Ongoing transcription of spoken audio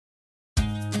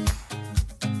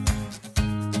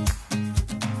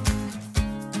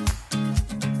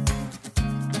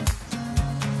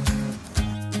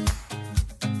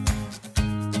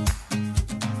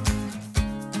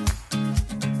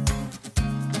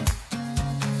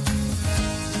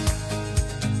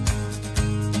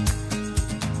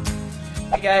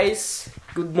guys,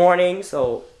 good morning.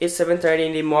 So it's 7:30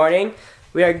 in the morning.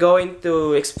 We are going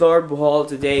to explore Bohol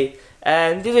today,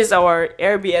 and this is our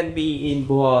Airbnb in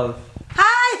Bohol.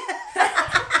 Hi!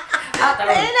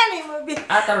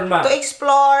 Ataron To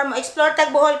explore tag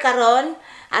Bohol karon,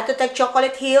 ato tag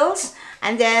Chocolate Hills,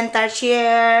 and then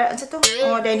Tarsier, ano to?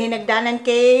 Oh, then Hinagdanan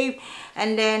Cave,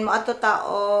 and then maato ta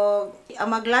og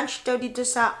mag-lunch daw dito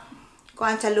sa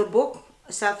sa Loboc,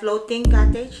 sa floating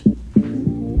cottage.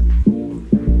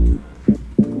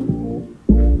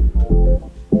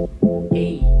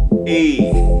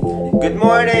 Hey, good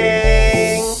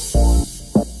morning!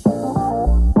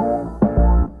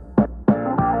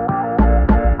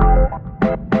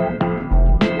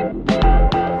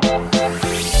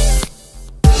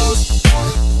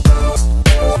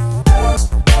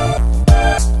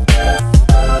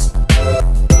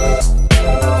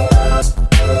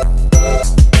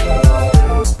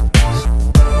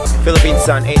 Philippine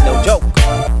sun ain't no joke.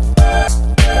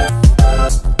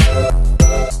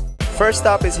 First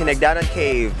stop is Hinagdanan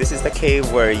Cave. This is the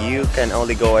cave where you can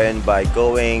only go in by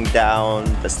going down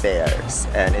the stairs.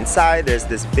 And inside there's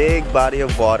this big body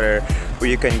of water where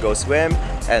you can go swim,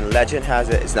 and legend has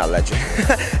it, it's not legend.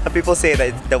 People say that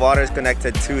the water is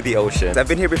connected to the ocean. I've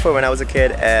been here before when I was a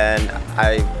kid, and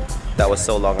that was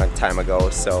so long a time ago,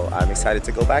 so I'm excited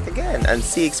to go back again and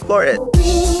explore it.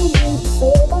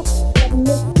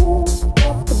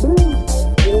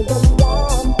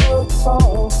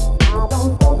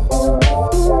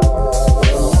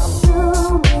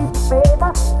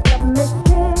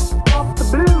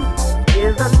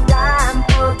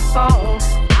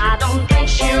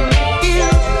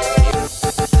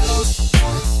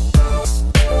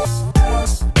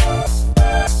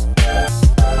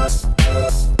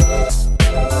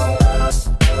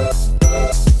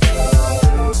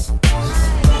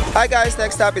 Hi guys,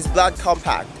 next stop is Blood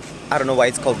Compact. I don't know why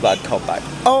it's called Blood Compact.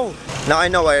 Oh, now I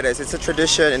know what it is. It's a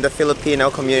tradition in the Filipino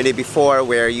community before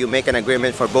where you make an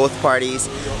agreement for both parties.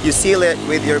 You seal it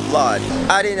with your blood.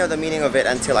 I didn't know the meaning of it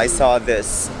until I saw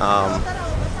this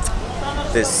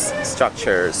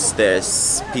structures,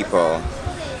 this people.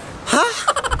 Huh?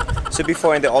 So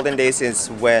before, in the olden days, is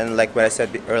when, like what I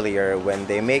said earlier, when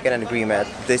they make an agreement,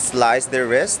 they slice their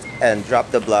wrist and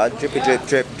drop the blood, drippy drip,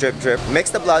 drip, drip, drip, mix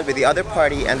the blood with the other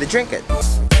party and they drink it.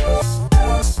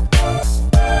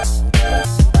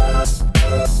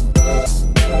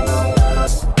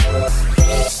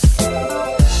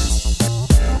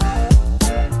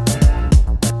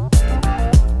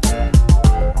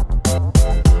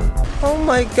 Oh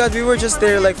my god, we were just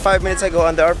there like 5 minutes ago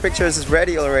and our pictures is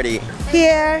ready already.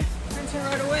 Here.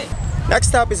 Next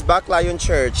stop is Baclayon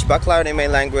Church. Baclayon in my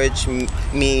language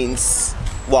means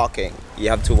walking. You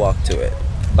have to walk to it.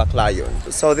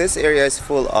 Baclayon. So this area is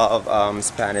full of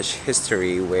Spanish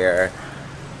history where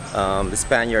the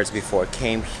Spaniards before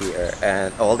came here,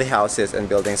 and all the houses and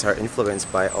buildings are influenced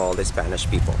by all the Spanish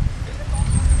people.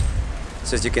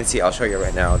 So as you can see, I'll show you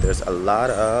right now, there's a lot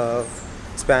of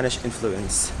Spanish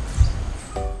influence.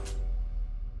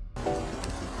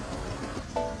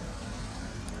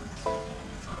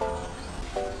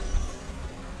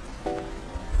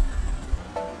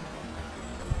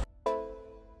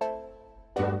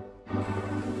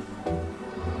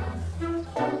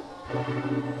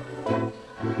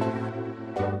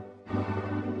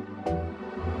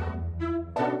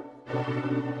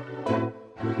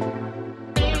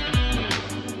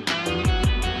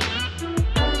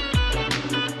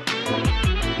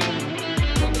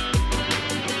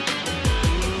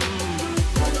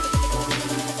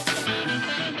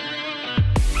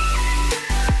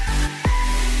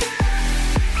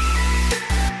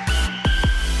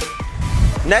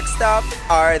 Next up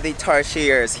are the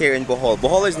Tarsiers here in Bohol.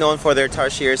 Bohol is known for their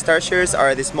Tarsiers. Tarsiers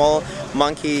are the small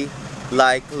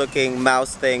monkey-like looking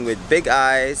mouse thing with big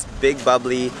eyes, big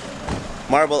bubbly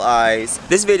marble eyes.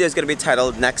 This video is going to be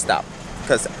titled Next Stop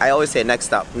because I always say next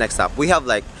stop, next stop. We have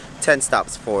like 10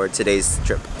 stops for today's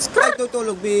trip.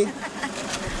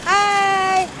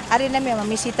 Hi! Ari na mi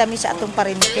mamisita mi sa atong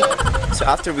parinke. So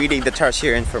after reading the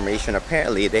Tarsier information,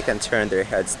 apparently they can turn their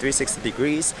heads 360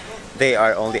 degrees. They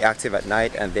are only active at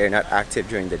night and they're not active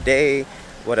during the day.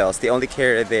 What else? They only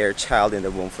carry their child in the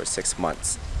womb for 6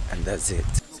 months. And that's it.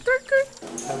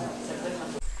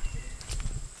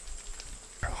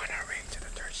 We're on our way to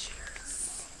the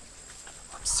Tarsiers.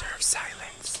 Observe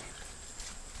silence.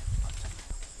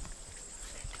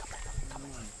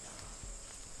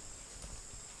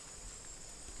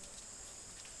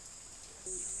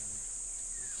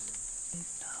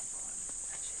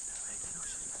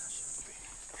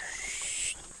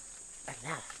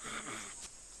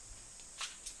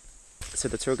 So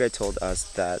the tour guide told us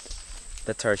that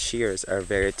The Tarsiers are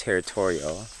very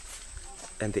territorial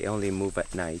and they only move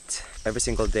at night. Every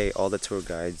single day, all the tour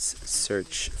guides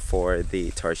search for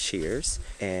the Tarsiers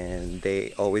and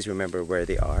they always remember where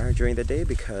they are during the day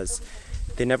because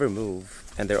they never move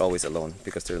and they're always alone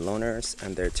because they're loners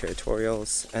and they're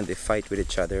territorials and they fight with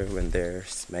each other when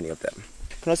there's many of them.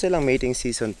 Kano silang mating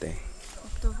season te?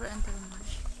 October until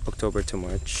March. October to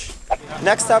March.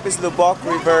 Next stop is Loboc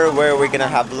River where we're gonna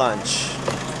have lunch.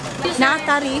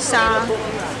 Natari sa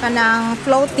kanang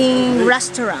floating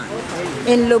restaurant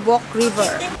in Loboc River.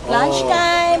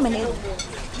 Lunchtime and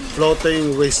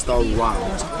Floating restaurant.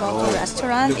 floating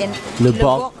restaurant in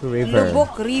Loboc River.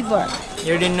 Loboc River.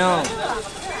 You didn't know.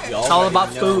 It's all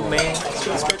about food, man.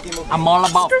 I'm all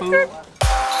about food.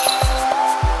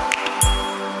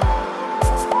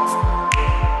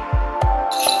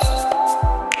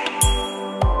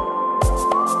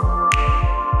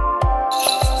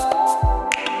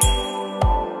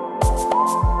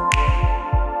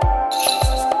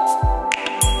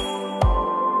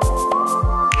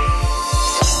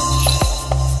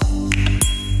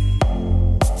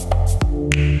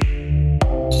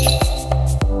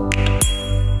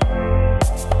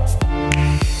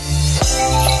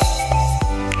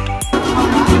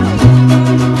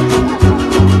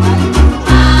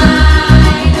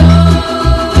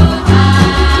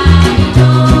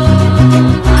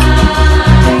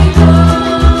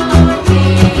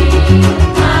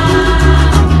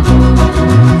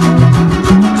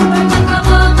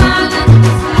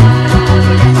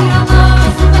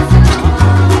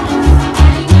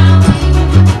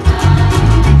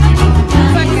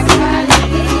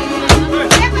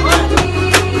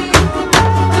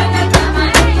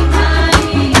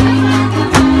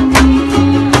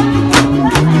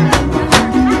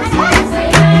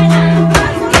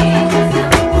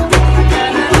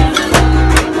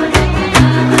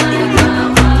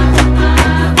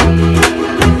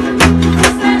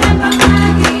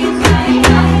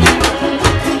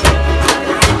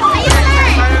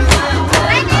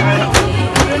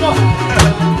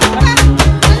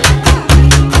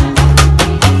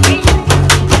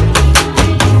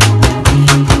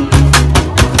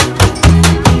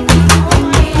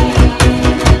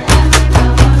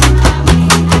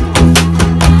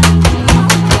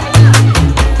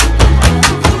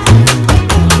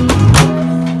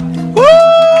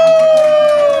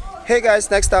 Hey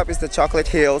guys, next stop is the Chocolate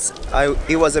Hills.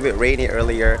 It was a bit rainy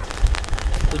earlier.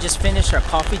 We just finished our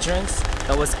coffee drinks.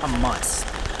 That was a must.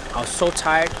 I was so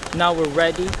tired. Now we're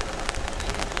ready.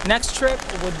 Next trip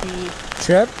would be...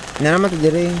 Trip? Na naman to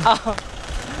diri.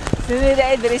 Sino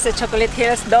diri sa Chocolate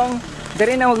Hills dong.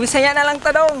 Diri na magbisaya na lang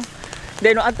ta dong.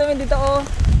 Dahil no ato dito oh.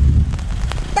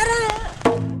 Tara!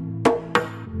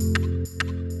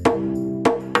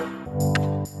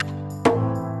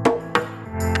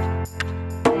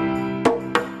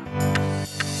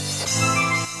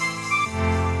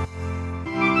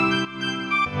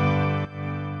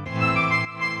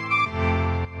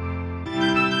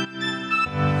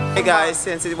 Hey guys,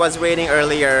 since it was raining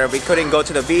earlier, we couldn't go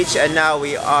to the beach and now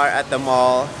we are at the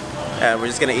mall and we're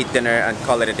just gonna eat dinner and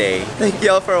call it a day. Thank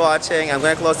you all for watching. I'm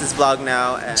gonna close this vlog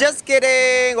now. Just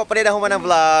kidding! Wapanin na human ang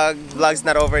vlog. Vlog's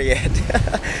not over yet.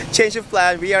 Change of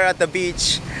plan. We are at the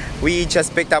beach. We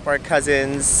just picked up our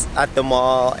cousins at the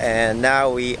mall and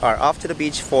now we are off to the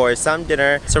beach for some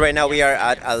dinner. So right now we are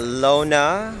at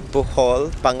Alona, Bohol,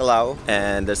 Panglao,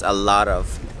 and there's a lot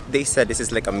of... They said this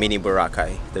is like a mini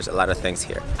Boracay. There's a lot of things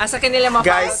here. Asa kanila mga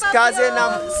Guys, cousin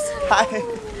ng... Hi!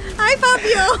 Hi,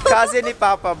 Fabio! Cousin ni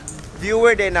Papa,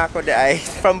 viewer din ako day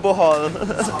from Bohol.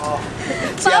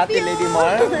 Si Ate Lady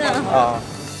Mar. Oh.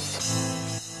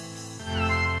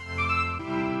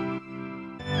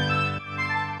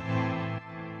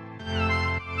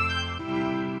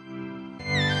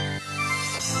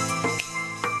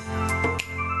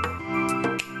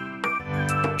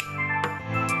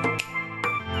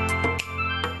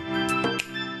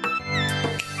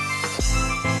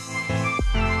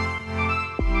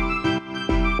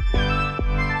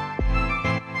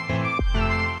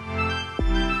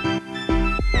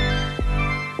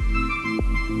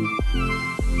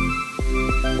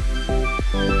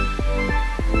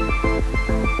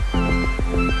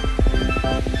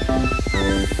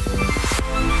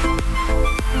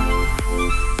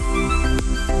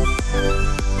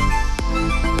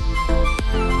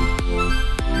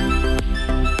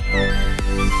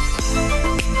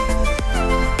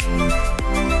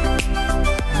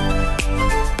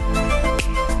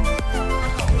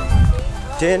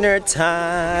 Dinner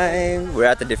time! We're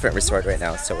at a different resort right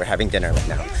now, so we're having dinner right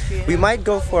now. We might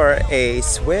go for a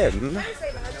swim.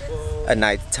 A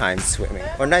nighttime swimming.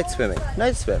 Or night swimming.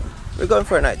 Night swim. We're going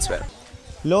for a night swim.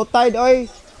 Low tide, oy!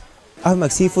 Ah,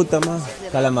 mag-seafood tama.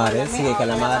 Calamares. Sige,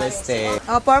 calamares, te.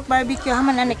 Oh, pork barbecue.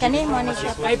 Haman na kani mo ni siya.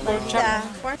 Ay, pork chop.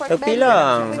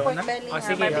 Tagpilang.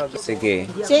 Sige. Sige.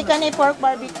 Sige kani pork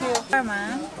barbecue.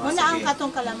 Muna ang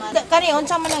katong kalaman. Kani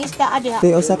unsa man ang isda adi ha.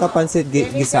 Te, usa ka pansit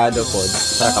gisado pod.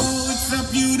 Sarap. It's a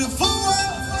beautiful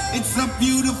world. It's a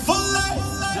beautiful life.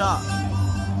 Yeah.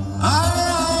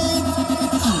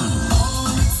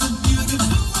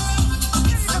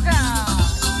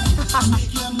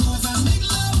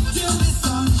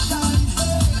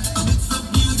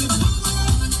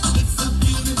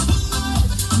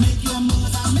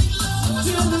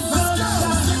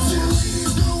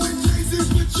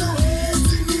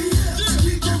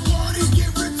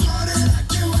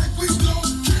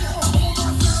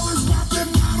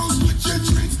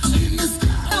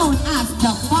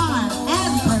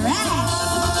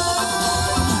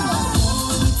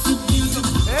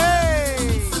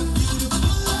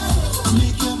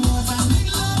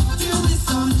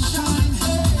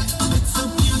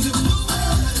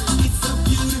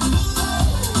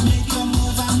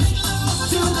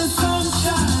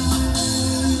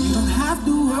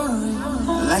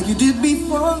 Like you did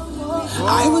before.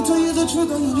 I will tell you the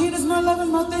truth. All you need is my love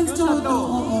and my things to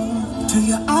adore. To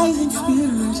your eyes and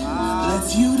spirit,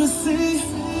 lets you to see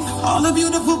all the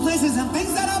beautiful places and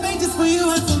things that I made just for you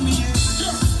and for me.